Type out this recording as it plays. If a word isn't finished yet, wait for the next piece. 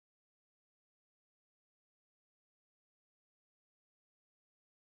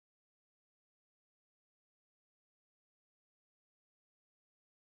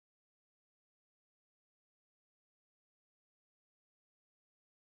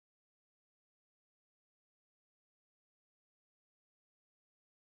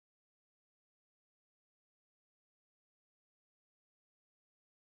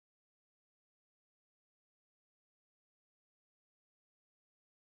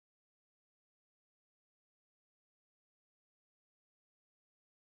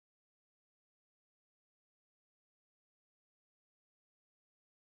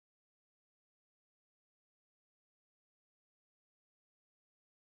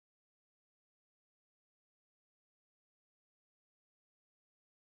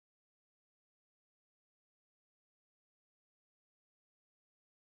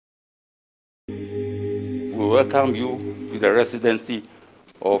we welcome you to the residency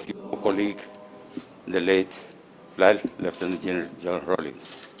of your colleague, the late Flight Lieutenant General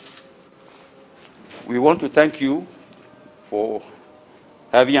Rawlings. We want to thank you for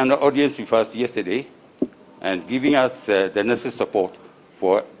having an audience with us yesterday and giving us the necessary support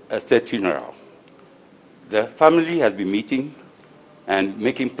for a state funeral. The family has been meeting and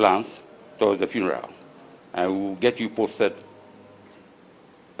making plans towards the funeral, and we will get you posted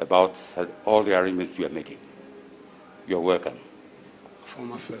about all the arrangements we are making. You're welcome.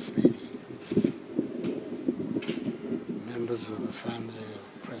 Former First Lady, members of the family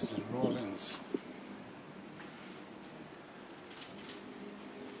of President Rawlings,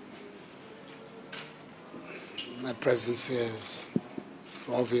 my presence here is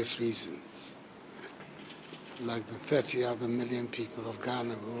for obvious reasons. Like the 30 other million people of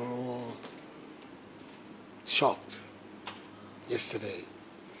Ghana, we were all shocked yesterday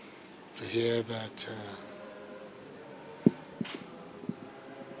to hear that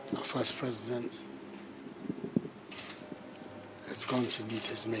our first president has gone to meet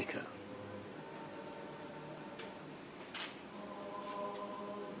his maker.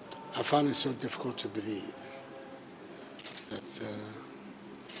 I found it so difficult to believe that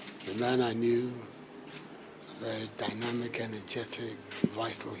the man I knew was a very dynamic, energetic,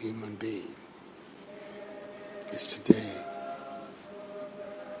 vital human being is today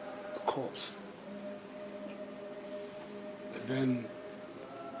a corpse. But then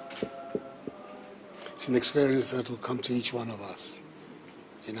it's an experience that will come to each one of us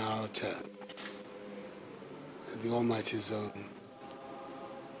in our turn. And the Almighty's own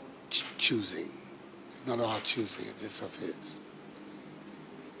choosing. It's not our choosing, it is of His.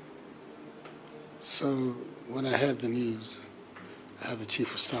 So when I heard the news, I had the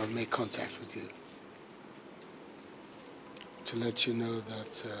Chief of Staff make contact with you to let you know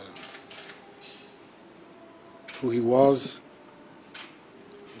that who he was,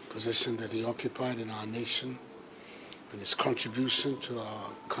 the position that he occupied in our nation, and his contribution to our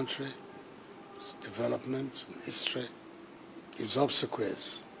country, his development and history, his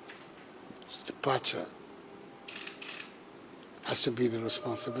obsequies, his departure, has to be the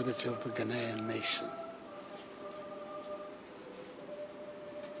responsibility of the Ghanaian nation.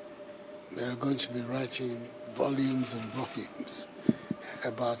 They are going to be writing volumes and volumes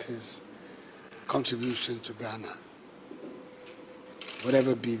about his contribution to Ghana.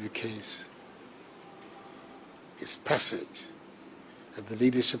 Whatever be the case, his passage at the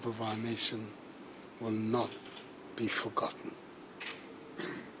leadership of our nation will not be forgotten.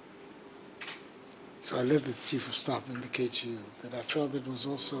 So I let the Chief of Staff indicate to you that I felt it was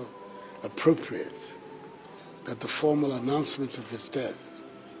also appropriate that the formal announcement of his death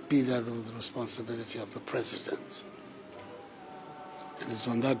be that of the responsibility of the President. And it's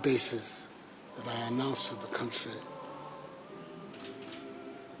on that basis that I announced to the country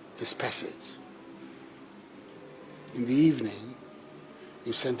his passage. In the evening,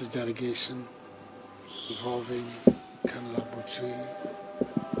 you sent a delegation involving Colonel Abutui,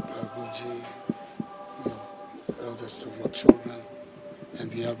 Aguji, your eldest of your children, and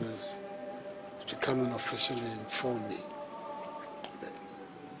the others to come and officially inform me of it.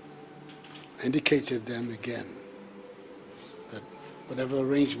 I indicated then again that whatever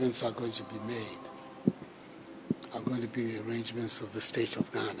arrangements are going to be made are going to be the arrangements of the state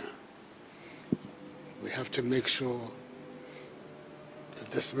of Ghana. We have to make sure that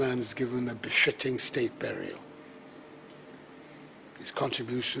this man is given a befitting state burial. His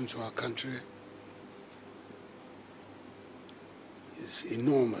contribution to our country is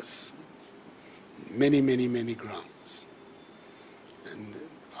enormous, many, many, many grounds. And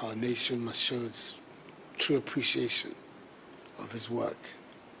our nation must show its true appreciation of his work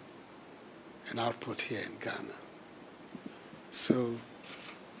and output here in Ghana. So,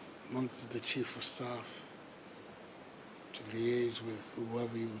 amongst the Chief of Staff, to liaise with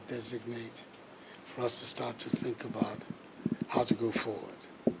whoever you designate, for us to start to think about how to go forward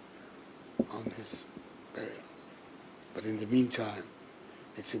on his burial. But in the meantime,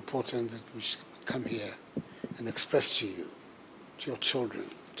 it's important that we should come here and express to you, to your children,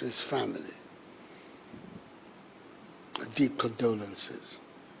 to his family, deep condolences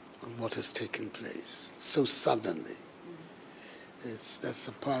on what has taken place so suddenly. That's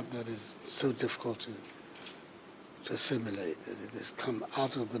the part that is so difficult to assimilate, that it has come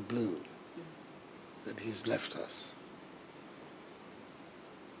out of the blue, that he's left us.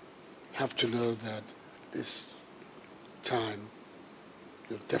 You have to know that this time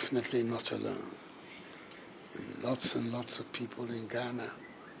you're definitely not alone. Lots and lots of people in Ghana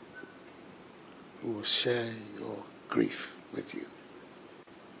who will share your grief with you.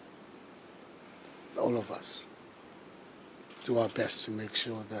 all of us do our best to make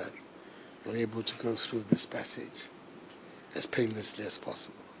sure that we're able to go through this passage as painlessly as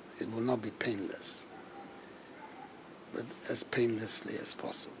possible. It will not be painless, but as painlessly as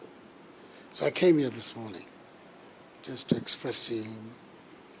possible. So I came here this morning just to express to you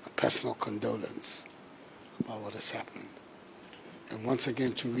a personal condolence about what has happened, and once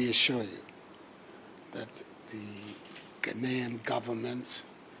again to reassure you that the Ghanaian government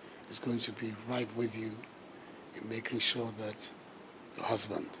is going to be right with you in making sure that your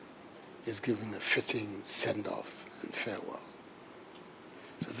husband is given a fitting send-off and farewell.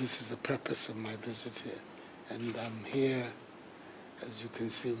 So this is the purpose of my visit here. And I'm here, as you can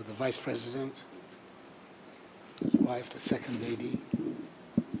see, with the Vice President, his wife, the Second Lady,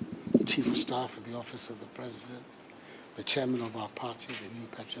 the Chief of Staff of the Office of the President, the Chairman of our party, the New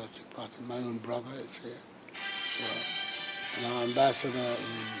Patriotic Party, my own brother is here as well, and our Ambassador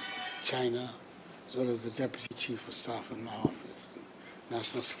in China, as well as the Deputy Chief of Staff in my office, and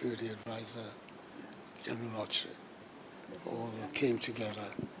National Security Advisor, General Ochre, all came together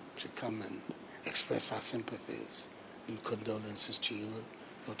to come and express our sympathies and condolences to you,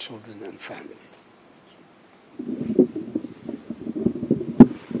 your children and family.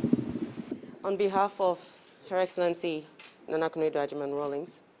 On behalf of Her Excellency Nana Akufo-Addo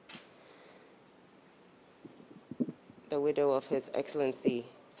Rawlings, the widow of His Excellency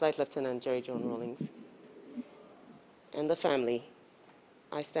Flight Lieutenant Jerry John Rawlings, and the family,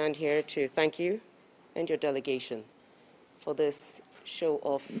 I stand here to thank you and your delegation for this show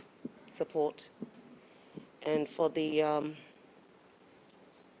of support and for the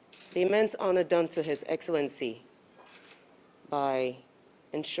immense honor done to His Excellency by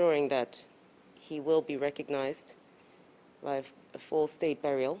ensuring that he will be recognized by a full state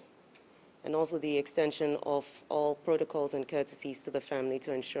burial, and also the extension of all protocols and courtesies to the family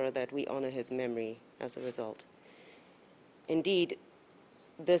to ensure that we honor his memory as a result. Indeed,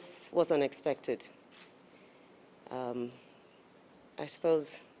 this was unexpected. I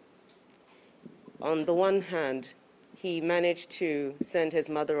suppose, on the one hand, he managed to send his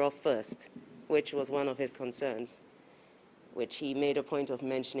mother off first, which was one of his concerns, which he made a point of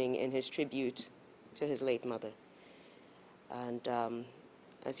mentioning in his tribute to his late mother. And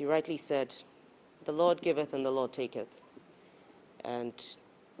as you rightly said, the Lord giveth and the Lord taketh. And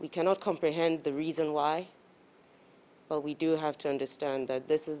we cannot comprehend the reason why, but we do have to understand that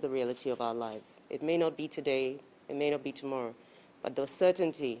this is the reality of our lives. It may not be today, it may not be tomorrow, but the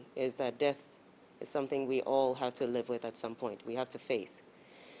certainty is that death is something we all have to live with at some point. We have to face.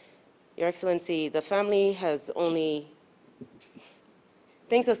 Your Excellency, the family has only,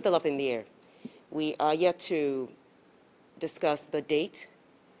 things are still up in the air. We are yet to discuss the date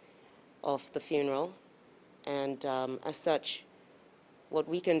of the funeral, and as such, what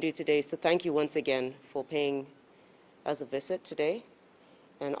we can do today is to thank you once again for paying us a visit today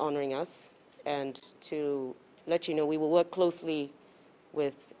and honoring us, and to let you know we will work closely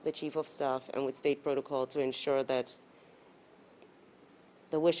with the Chief of Staff and with State Protocol to ensure that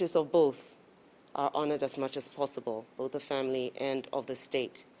the wishes of both are honored as much as possible, both the family and of the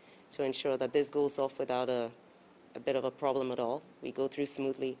state, to ensure that this goes off without a bit of a problem at all. We go through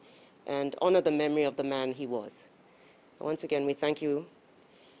smoothly and honor the memory of the man he was. Once again, we thank you,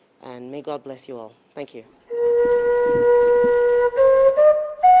 and may God bless you all. Thank you.